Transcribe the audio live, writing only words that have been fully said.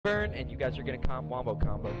and you guys are gonna wombo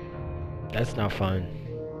combo. That's not fun.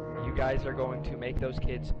 You guys are going to make those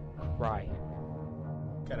kids cry.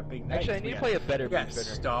 Got a big night. Actually, I need to play a better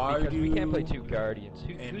beads burner because we can't play 2 guardians.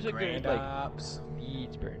 Who's a good like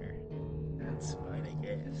beads burner? That's fine, I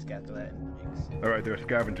guess. Got that. Alright, there are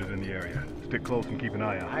scavengers in the area. Stick close and keep an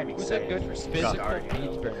eye out. I'm Who's a excited good for physical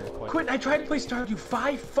beads burner? Quentin, I tried to play Stardew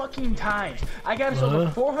 5 fucking times. I got us over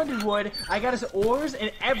 400 wood, I got us ores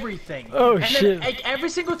and everything. Oh and shit. Then, like, every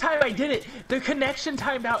single time I did it, the connection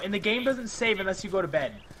timed out and the game doesn't save unless you go to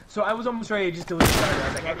bed. So I was almost ready to just delete Stardew.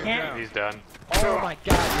 I was like, I can't. He's done. Oh my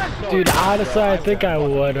god. So Dude, honestly, I think I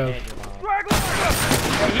would've. Hey,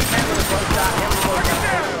 he handled a close shot.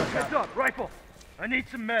 Heads up, rifle. I need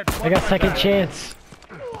some meds. I got second chance.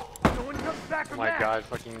 Oh my god,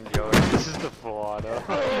 fucking yo, this is the full auto.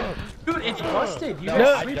 Dude, it's busted. You No,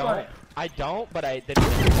 guys I sleep on it. don't, but I didn't.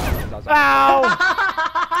 I was like, Ow!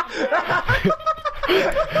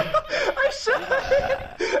 I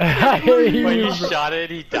shot When you shot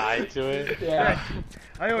it, he died to it. Yeah.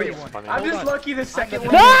 I owe you one. Funny. I'm just lucky the second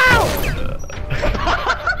one. No!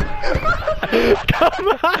 Come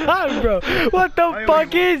on, bro. What the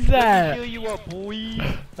fuck is that? Heal you up, boy.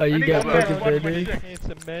 Oh, you got fucking Brittany.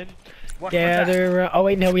 Handsome men. Gather around. Oh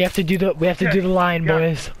wait, no, we have to do the line,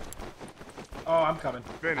 boys. Oh, I'm coming.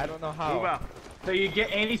 I don't know how. Move out. So you get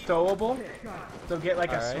any throwable. So get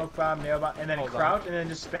like a Alright. smoke bomb, nail bomb, and then crouch, and then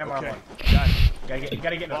just spam R1. You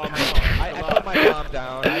gotta get in the I put my bomb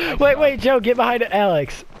down. Wait, Joe, get behind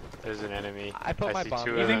Alex. There's an enemy. I put my see bomb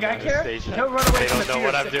 2 down. of You think them I in the care? station. He'll run away They from don't the know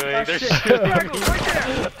what I'm fuse. doing. Oh, They're shit. shooting.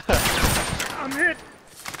 I'm hit.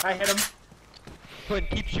 I hit him. Quinn,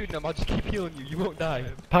 keep shooting him. I'll just keep healing you. You won't die.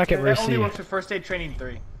 Pocket That only mercy. works for first aid training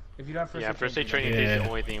 3. If you don't have Yeah, first aid training Yeah. is the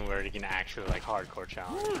only thing where you can actually like hardcore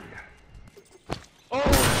challenge. Oh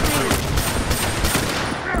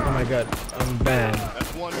my god, I'm bad.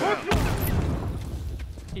 That's one.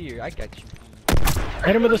 Here, I got you.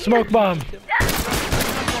 Hit him with a smoke bomb.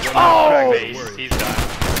 Oh! Oh! He's done.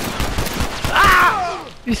 Ah!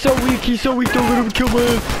 He's so weak. Don't let him kill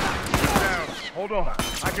me. Hold on.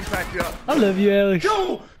 I can patch you up. I love you, Alex.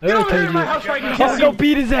 Yo! I Get already over here told to my you. house right now. Oh, go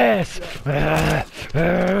beat his ass.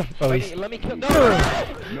 Oh, Wait, he's. let me kill. No!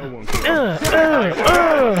 No one.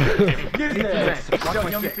 Get his ass.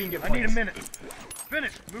 Yo, me fiend get I need a points. minute.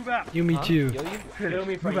 Finish. Move out. You, me too. Kill you? Kill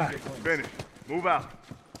me for Move out. Finish. Move out.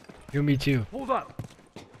 You, me too. Hold up.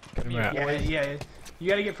 Come here. Yeah. You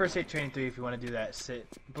gotta get first aid training 3 if you want to do that. Sit.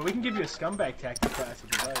 But we can give you a scumbag tactic class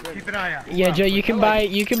if you like. Keep an eye out. Yeah, Joe, you can buy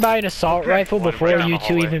an assault rifle One before right down you the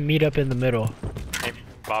two hallway. even meet up in the middle. Hey,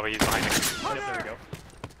 Bobby, he's behind me. Yep, there we go.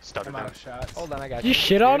 Stuck I'm him out down. of shots. Hold on, I got You you.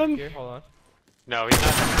 shit on him? Here, hold on. No, he's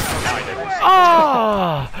not. Now he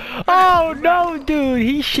did. Oh no, dude,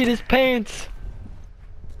 he shit his pants.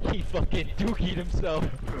 He fucking dookied himself.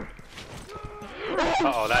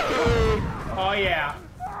 Uh-oh, that. Oh yeah.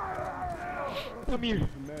 Come here.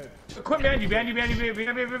 Quit behind you.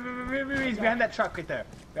 He's behind that truck right there.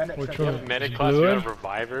 Behind that Which truck. one? Yep. Medic class, Blue you're a one?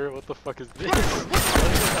 reviver? What the fuck is this?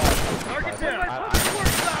 Target down.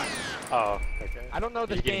 Oh, okay. I don't know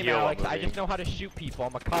this You can game, heal Alex. on I moving. just know how to shoot people.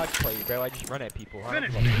 I'm a COD player, bro. I just run at people. Huh?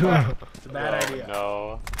 Finish. It's a bad idea.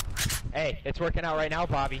 No. Hey, it's working out right now,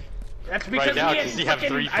 Bobby. That's because Right now, me and because you have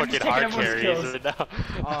 3 I'm fucking just taking hard everyone's carries kills. right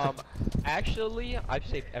now. Actually, I've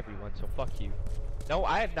saved everyone, so fuck you. No,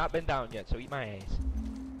 I have not been down yet, so eat my ass.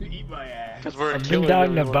 Eat my ass. Because we're I've been killing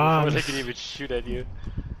down the everyone before they bombs. can even shoot at you.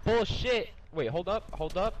 Bullshit. Wait, hold up.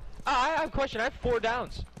 I have a question. I have 4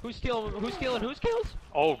 downs. Who's stealing whose kills?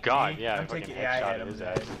 Oh god, Me? yeah, I'm fucking taking- yeah, I headshot hit in his him.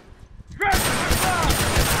 ass.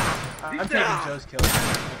 I'm taking Joe's kills.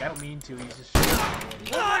 Like, I don't mean to. He's just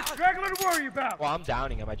shooting. Straggler to worry about. Well, I'm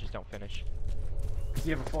downing him. I just don't finish.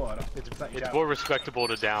 You have a full auto. It's not your It's job. more respectable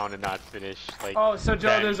to down and not finish. Like, Oh, so Joe,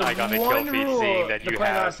 than there's a I got the kill one feed rule seeing that to you play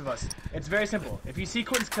The have. Last of Us. It's very simple. If you see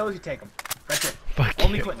Quentin's kills, you take them. That's it. Fuck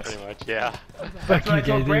Only you. Quentin's. Pretty much, yeah. Fuck That's what I you,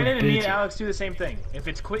 told guys, Brandon and me and bitch. Alex do the same thing. If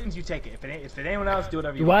it's Quentin's, you take it. If it anyone else, do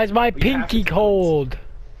whatever you Why want. is my But you have to pinky do cold?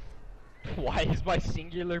 Why is my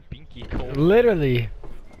singular pinky cold? Literally.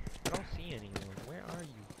 I don't see anyone. Where are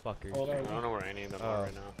you, fuckers? Hold I on. don't know where any of them are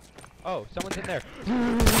right now. Oh, someone's in there.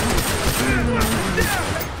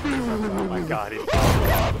 Oh my god, he's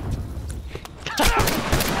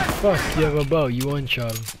Fuck, you have a bow. You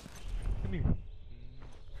one-shot him. Come here.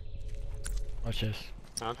 Watch this.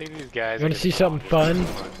 I don't think these guys. You wanna are see gonna something spawn fun?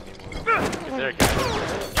 too much anymore. Is there a guy?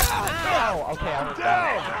 Oh, okay, I was down.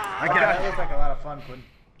 I That got looked like a lot of fun, Quentin.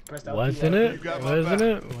 Pressed out Wasn't the, it? Wasn't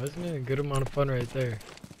it? Wasn't it? A good amount of fun right there.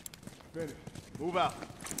 Finish. Move out.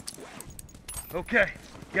 Okay.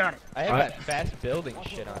 Got it. I have Alright. that fast building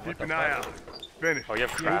shit on. What Keep the an eye fuck? out. Finish. Oh, you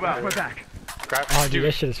have Move crap. out. We're back. Oh, dude,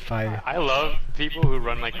 that shit is fire. I love people who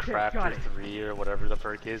run like Crafter 3 or whatever the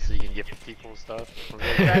perk is, so you can give people stuff.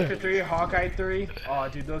 Crafter 3, Hawkeye 3. Oh,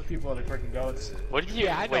 dude, those people are the freaking goats. What did you?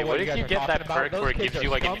 Yeah, I know wait, what what you did guys you are get that talking perk about. where it Those gives kids you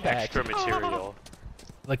are like an scumbags. extra material?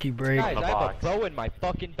 Lucky break. Guys, I have a box. bow in my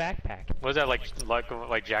fucking backpack. What is that like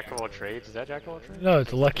Jack of all trades? Is that Jack of all trades? No,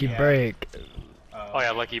 it's a lucky break. Oh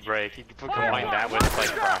yeah, lucky break. You can combine that with like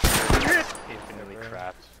Crafter. Infinitely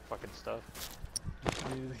craft fucking stuff.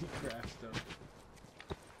 Really crap stuff.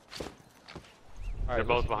 They're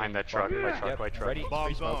both behind that truck. White truck. Ready?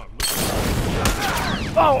 Bombs on.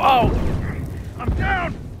 Oh! I'm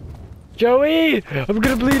down! Joey! I'm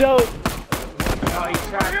gonna bleed out! Oh, he's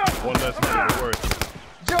trapped. One less man to worry.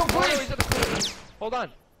 Joe, Oh, please! he's at the corner. Hold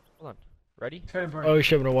on. Ready? Turn and burn. Oh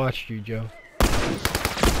shit, I'm gonna watch you, Joe.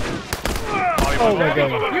 Oh my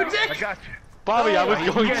god. You I dick! got you. Bobby, I was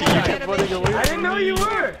going to. You kept running away. I didn't know you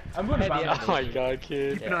were! I'm going to buy Yeah. Oh my god,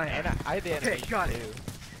 kid. Yeah, and I had the animation got it.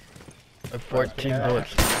 too. 14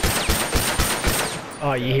 bullets.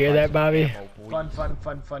 Oh, you hear that, Bobby? Fun.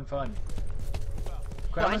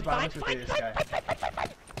 Grandma's violence with this guy.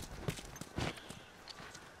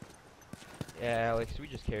 Yeah, Alex, we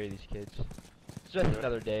just carry these kids. It's just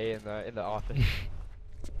another day in the office.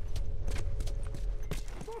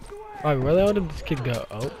 Oh, where the hell did this kid go?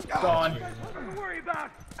 Oh. Gone. Nothing to worry about.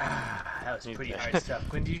 That was pretty hard stuff.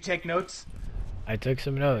 Quinn, did you take notes? I took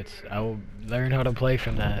some notes. I will learn how to play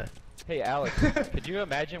from that. Hey, Alex, could you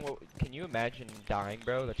imagine can you imagine dying,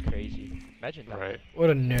 bro? That's crazy. Imagine dying. Right. What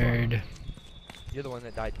a nerd. You're the one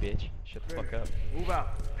that died, bitch. Shut the fuck up. Move out.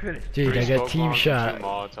 Finish. Dude, I Three got smoke team bombs shot. and 2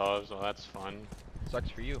 Molotovs. Well, that's fun. Sucks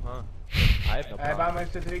for you, huh? I have no Alright, problem. bomb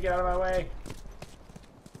extra 3, get out of my way.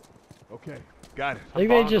 Okay, got it. I think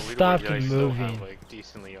they Bomb just the leaderboard, stopped yeah, I still moving. have, like,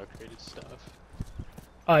 decently upgraded stuff.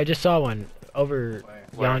 Oh, I just saw one over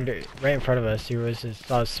Where? yonder, right in front of us. There was a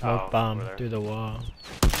saw a smoke Oh, bomb over there. through the wall.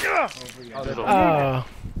 Over Oh, there's Oh,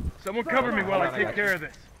 Someone cover me while I take care of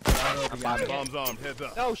this. a Bombs armed. Heads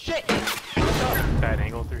up. No shit! Bad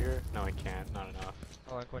angle through here? No, I can't. Not enough.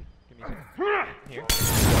 Hold on, Quinn. Give me a second. Here.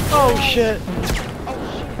 oh shit! Oh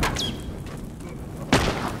shit!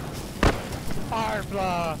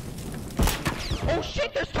 Firefly! Oh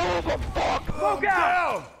shit, there's 2 of them! Fuck! Smoke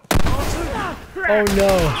out! Oh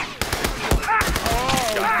no!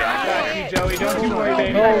 Got you, Joey. Don't you worry,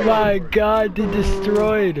 baby. Oh my god, they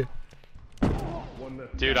destroyed! One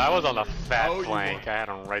left. Dude, I was on the fat Oh, you flank. I had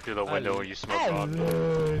him right through the window when you smoked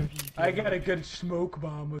bombed. I got a good smoke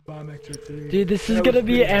bomb with bomb extra 3. Dude, this is gonna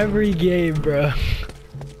be every game, bro.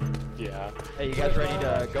 Yeah. Hey, you guys ready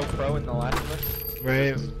to go pro in the last of us?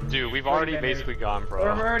 Right? Dude, we've already basically gone We've pro.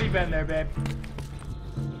 already been there, babe.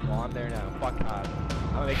 Well, I'm there now. Fuck God.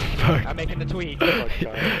 Fuck. I'm making the tweet.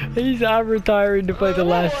 He's out retiring to play The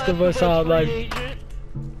Last of Us online.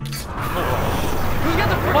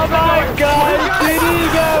 Oh my god, did he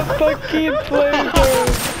got fucking flavor?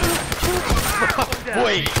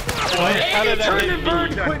 Wait, what? How did that hit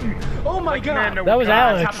me? Quentin. Oh my god. That was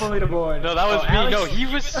Alex. Top of the leaderboard. No, that was Oh, me. Alex? No, he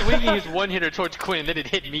was swinging his one-hitter towards Quinn, and then it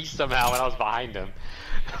hit me somehow, and I was behind him.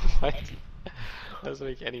 What? That doesn't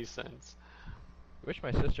make any sense. I wish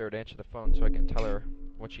my sister would answer the phone so I can tell her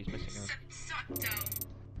what she's missing out.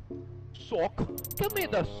 Sock? Give me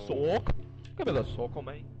the sock. Give me the sock,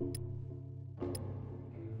 mate.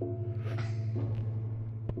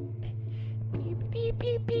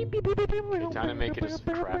 They're trying to make it as a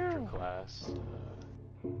crafter class.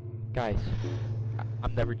 Guys,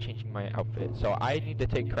 I'm never changing my outfit. So I need to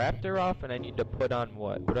take crafter off and I need to put on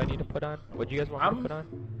what? What do I need to put on? What do you guys want me to put on?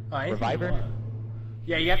 Anything Reviver? you want.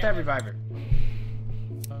 Yeah, you have to have Reviver.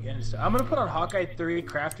 I'm gonna put on Hawkeye 3,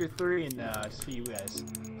 Crafter 3, and just for you guys.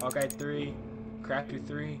 Hawkeye 3, Crafter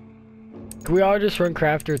 3. Can we all just run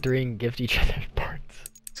Crafter 3 and gift each other parts?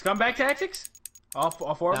 Scumbag Tactics? All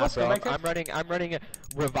 4 of Nah, us? bro, Scumbag I'm Tactics? running a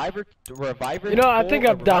Reviver. You know, I think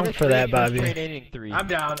I'm Reviver down for that, 3, Bobby. Training 3. I'm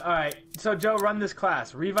down. Alright, so Joe, run this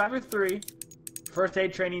class. Reviver 3, First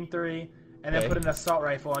Aid Training 3, and then Okay. put an Assault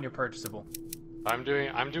Rifle on your purchasable. I'm doing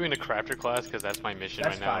a crafter class because that's my mission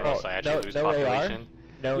That's right now, fine. or else I actually lose population.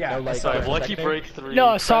 No, Yeah, no, like, So I have Sorry, Lucky secondary? Break 3.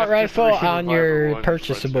 No, assault Crafter rifle 3, on Reviver your 1,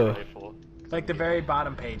 purchasable. First rifle. Like the very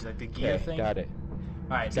bottom page, like the gear Okay, thing. got it.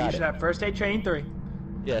 Alright, so you Got should it. have First Aid Training 3,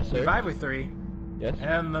 Yes, sir. Reviver 3, Yes. and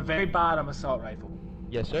then on the very bottom, Assault Rifle.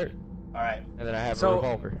 Yes, sir. Alright. And then I have So- a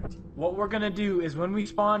revolver. What we're gonna do is when we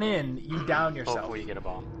spawn in, you down yourself. Hopefully you get a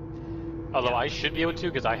bomb. Although I should be able to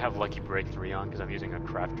because I have Lucky Break 3 on because I'm using a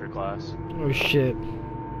crafter class. Oh shit.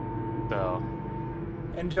 So,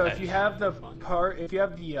 And Joe, if you have the Fun. if you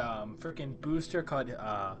have the freaking booster called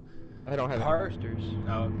I don't have Part- any boosters.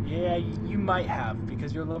 oh yeah, you might have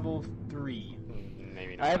because you're level 3. nah.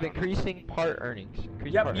 maybe not. I have increasing part earnings.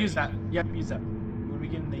 Yep, use that. Yep, use that. When we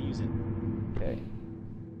get in, they use it. Okay.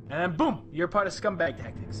 And then boom, you're part of Scumbag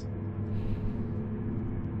Tactics.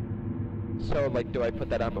 So, like, do I put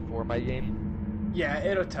that on before my game? Yeah,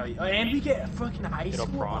 it'll tell you. And we get fucking high It'll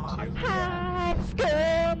school. prompt you. High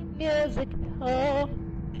school music. I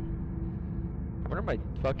wonder if my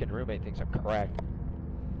fucking roommate thinks I'm correct.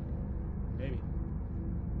 Maybe.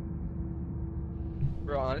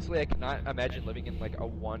 Bro, honestly, I cannot imagine living in like a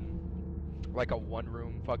one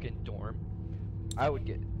room fucking dorm. My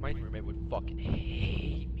roommate would fucking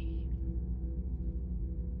hate me.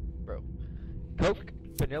 Bro. Coke,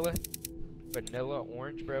 vanilla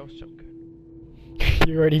orange, bro, so good.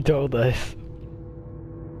 You already told us.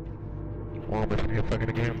 Well, I'm missing a fucking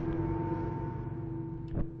again.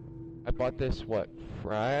 I bought this, what,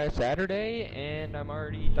 Saturday, and I'm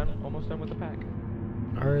already almost done with the pack.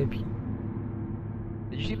 R.I.P.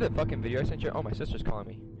 Did you see the fucking video I sent you? Oh, my sister's calling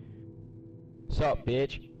me. Sup,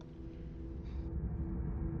 bitch?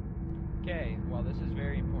 Okay, well, this is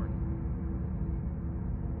very important.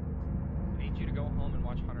 I need you to go home and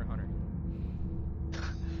watch Hunter x Hunter.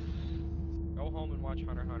 Go home and watch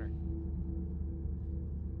Hunter x Hunter.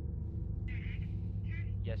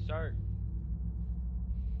 Yes, sir.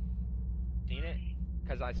 Seen it?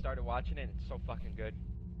 Because I started watching it, it's so fucking good.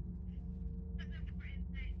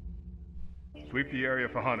 Sweep the area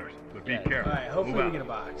for hunters, but be Yeah. careful. Alright, hopefully Move we out. get a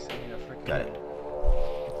box. I mean, a freaking Got it.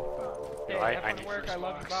 Hey, I have fun need work, first I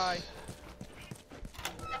love you, box. bye.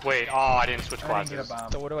 Wait, oh, I didn't switch I didn't classes. get a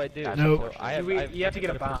bomb. So what do I do? That's Nope. So I have, You have to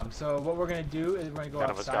get a bomb. So what we're gonna do is we're gonna go None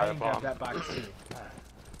of us got outside a and grab bomb. that box too.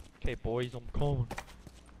 Okay, boys, I'm calling.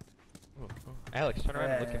 Alex, turn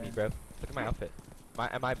around and look at me, bro. Look at my outfit.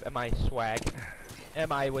 Am I swag?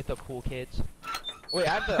 Am I with the cool kids? Wait,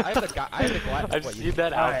 I have the glass. I've what, you seen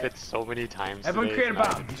that Alright. outfit so many times. Everyone today, create a it's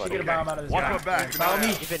not bomb. even You should funny. get a bomb out of this Watch box. my back. Follow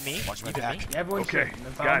me. Even me? Watch my Even back. me? Everyone Okay, should. And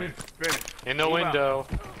then follow got me. it. Finish. In the window.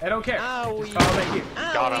 I don't care. Owie. Just follow back here.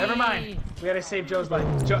 Got him. Never mind. We gotta save Joe's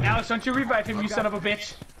life. Joe, Alex, don't you revive him, you son of a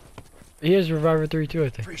bitch. He has Reviver 3 too, I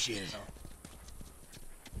think. Appreciate it.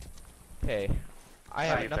 Okay. I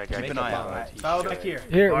have enough to Keep make an a eye bomb. out. Alright, follow back here.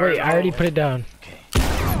 Here, Fire wait, it I already all. put it down.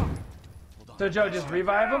 So Joe, just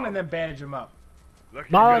revive him and then bandage him up. Look,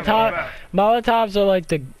 you got my Molotov, back. Molotovs are like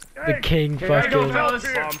the Hey, king here I go, fucking. fellas.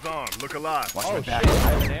 Bombs on. Look alive. Watch Oh my shit, back. I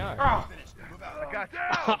have an AR. Oh, I got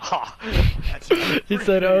you. That's it. He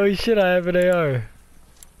said, "Oh shit, I have an AR."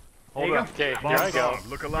 there you go. Okay, here I Bombs go. on.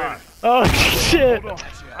 Look alive. Oh shit! Hold on.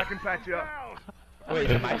 I can patch you up. Wait,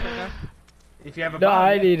 is it my turn now? If you have a No, bomb.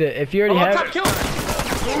 I need it. If you already Oh, have top it, kill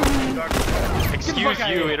him! Excuse fuck you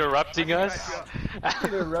outta here. interrupting us.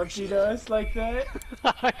 Interrupting us like that.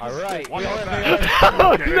 Alright, we all have back. AR.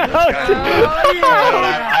 oh Okay, no! got it. Oh, I don't know,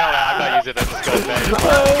 I'm not using that scumbag.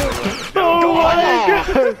 Oh my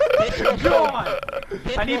god! Go on!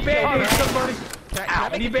 I need band-aids, somebody. I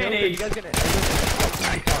I need band-aids. You guys gonna...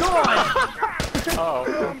 Go on!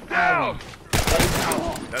 Oh, Down.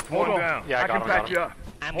 That's one on. down. Yeah, I I got can him, patch got you up.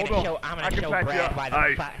 I'm Hold gonna on. show I can patch you up. Brad why the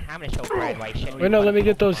Aye. I'm gonna show Brad why he shouldn't. Wait, no, let me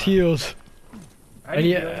get those heals. I I need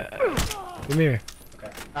need. healing. Come here.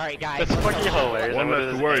 Alright guys, that's fucking hilarious. One What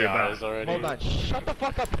less is to worry ARs about. already? Hold on, shut the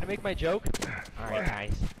fuck up. Can I make my joke? alright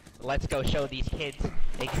guys. Let's go show these kids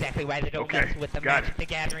exactly why they don't Okay, mess with the got Magic the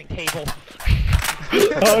Gathering table.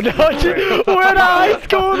 Oh no! We're in high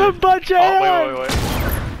school with a bunch of Oh, ARs. wait.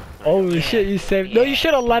 Holy shit! You saved. No, you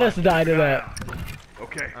should have let us die to that.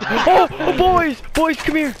 Okay. Oh, boys,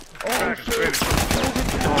 come here. Back, finish.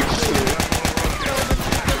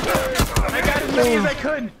 I got as many as I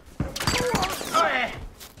could. Oh, yeah.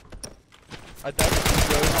 I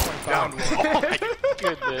thought Down one. Oh my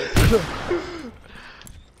goodness.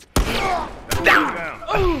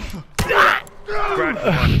 Down. Scratch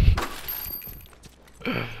one.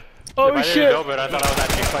 Oh If I didn't shit! know, but I thought I was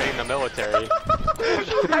actually fighting the military.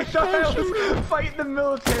 I thought I was fighting the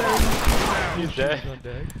military. He's dead.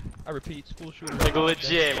 I repeat, school shooter. Like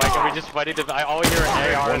legit, like are we just fighting the? I always hear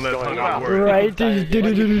ARs One less going to on. worry. Right? What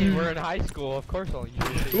do you mean? We're in high school, of course I'll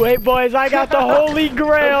use it. Wait, boys, I got the holy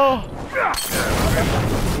grail. Move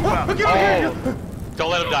out. Look at me.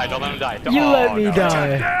 Don't let him die. Don't let him die. You Oh, let me no.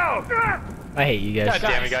 die. Down. I hate you God guys.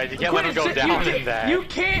 damn it, guys! You can't let him go down in that. You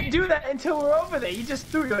can't do that until we're over there. You just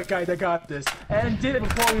threw like, guys, I got this, and did it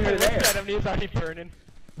before we were there. He's already burning.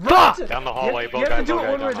 Fuck! Down the hallway, You both have guys, to do both it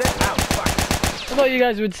guys when we're down there. the hallway. Ow, fuck. I thought you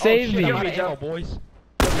guys would save oh, shit, me. I'm out of Joe. ammo, boys.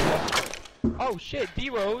 Oh shit,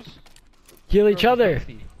 D-Rose. Heal each other.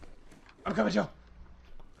 I'm coming, Joe.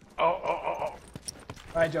 Oh.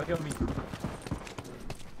 Alright, Joe, heal me.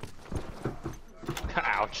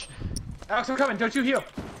 Ouch. Alex, I'm coming. Don't you heal.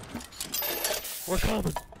 We're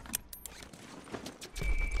coming.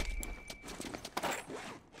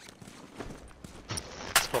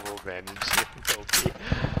 bandage you.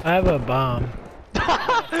 I have a bomb.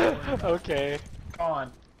 Okay. Go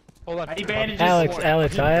on. Hold on. I need bandages.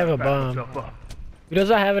 Alex, I have a Back bomb. yourself up. Who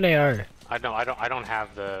doesn't have an AR? I don't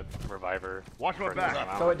have the reviver. Watch my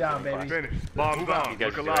back. Throw it down, baby. Finish. Bomb down. You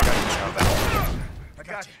guys Look do alive. it. I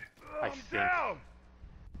got you. I I'm think. down.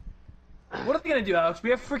 What are they gonna do, Alex? We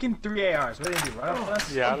have freaking 3 ARs. What are they gonna do? Run up on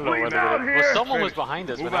us? Yeah, I don't know bleeding whether out well, here. someone was Finish. behind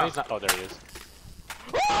us, but Move now out. he's not. Oh, there he is.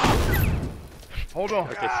 Hold on.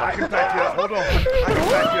 Okay, I can back you up. Hold on. I can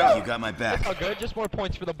back you up. You got my back. Oh, good. Just more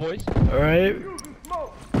points for the boys. Alright.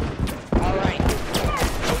 Alright.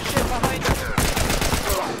 Oh shit, behind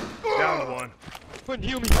us. Down one. Couldn't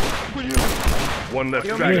heal me. Couldn't heal me. One less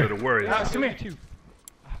Heal me. straggler to worry Alex, about. come here. Two.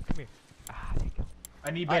 Come here. There you go.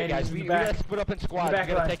 I need Alright, bandages guys, in we the gotta back. split up in squads. back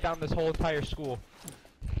We gotta line. take down this whole entire school.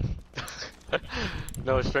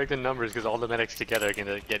 No, strengthen numbers because all the medics together are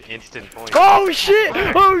gonna get instant points. Oh shit!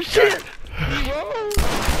 Oh shit!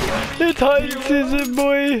 It's Hutchinson,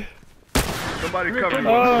 boy! Somebody cover me.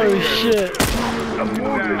 Oh shit!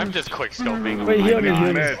 I'm just quick scoping. Wait, heal me, Need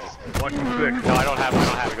heal me. meds. Watch them fix. No, I don't have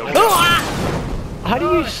it. Go. How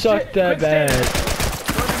do you suck shit, that quick stand.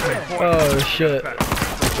 bad? Oh shit.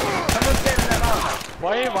 Someone stand in that house.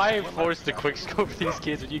 Why am I forced to quick scope these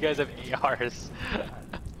kids when you guys have ARs?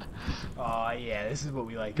 Oh yeah, this is what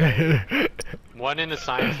we like. One in the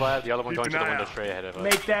science lab, the other one Keep going to an the eye window out. straight ahead of us.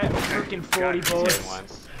 Make that freaking 40 Hit bullets.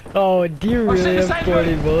 once. Oh, do you Oh, shit, really the have side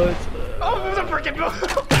 40 door. bullets? Oh, it was a freaking bullet.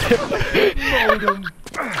 Load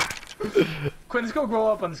him. Quinn, let's go grow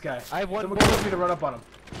up on this guy. I have one Someone bullet. tells me to run up on him.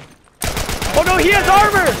 Oh no, he has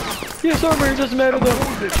armor! He has armor, it doesn't matter though.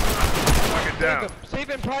 Knock it Save down. him. Save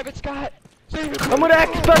him, Private Scott. Save him. I'm gonna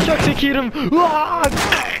special execute him.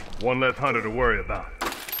 Ah! One less hunter to worry about.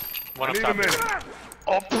 One I up need a top. minute.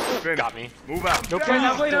 Oh, Finish. got me. Move out. Nope. Quinn,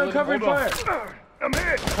 now lay down cover and Hold on. fire. I'm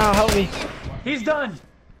hit. Oh, help me. He's done.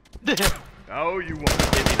 Oh, you want.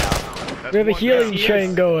 Hit me now. We have a healing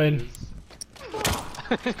train going.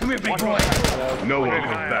 Come here, big boy. No one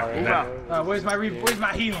comes back from that. Where's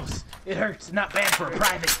my heals? It hurts. Not bad for a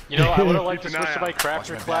private. You know, I would have liked to Keep an switch eye to my out.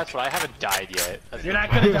 crafter class, but I haven't died yet. That's You're the- not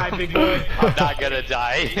gonna die, big boy. I'm not gonna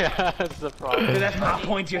die. That's the problem. That's not the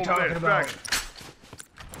point you're Over there, talking about. straggler.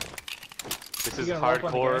 This is You gonna rope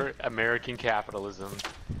on the hardcore American capitalism.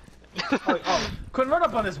 Oh, couldn't run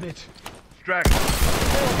up on this bitch. Straggler.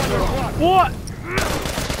 What?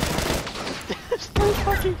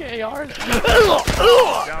 Fucking ARs.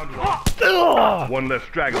 Down one. One less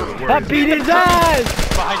straggler to worry I beat his ass!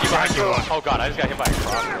 Behind you. Oh god, I just got hit by a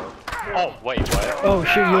crossbow. Oh, wait, what? Oh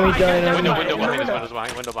shit, you ain't dying on Window me. behind us,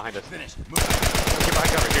 window behind us. Get behind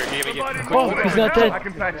cover, here, give me. Oh, he's not I dead.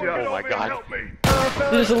 can patch you up. Oh my God. Help me.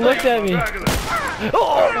 He just looked at me. Straggler.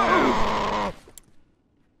 Oh!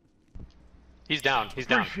 He's down.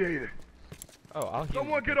 Appreciate it. Oh, I'll heal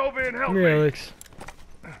Someone you. get over here and help Come here, me. Alex.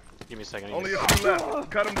 Give me a second. Only a few left.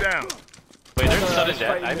 Cut them down. Wait, they're sudden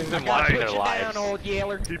death. I haven't been watching their Put you lives. down, old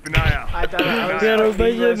Yeller. Keep an eye out. I thought I was Gotta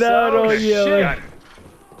bring it down, oh shit. yeah.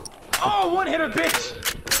 Oh, one hitter,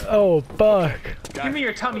 bitch. Oh fuck. Give me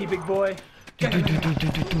your tummy, big boy.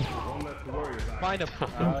 Find him.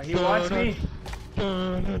 He wants me.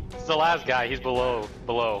 It's the last guy. He's below.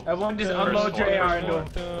 Everyone just unload your AR into him.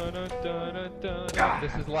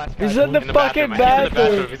 This is the last guy. He's in the In the fucking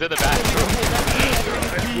bathroom. He's in the bathroom.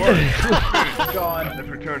 Gone. Let's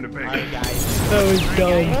return to base. Alright, guys. That was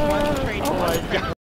dumb. One train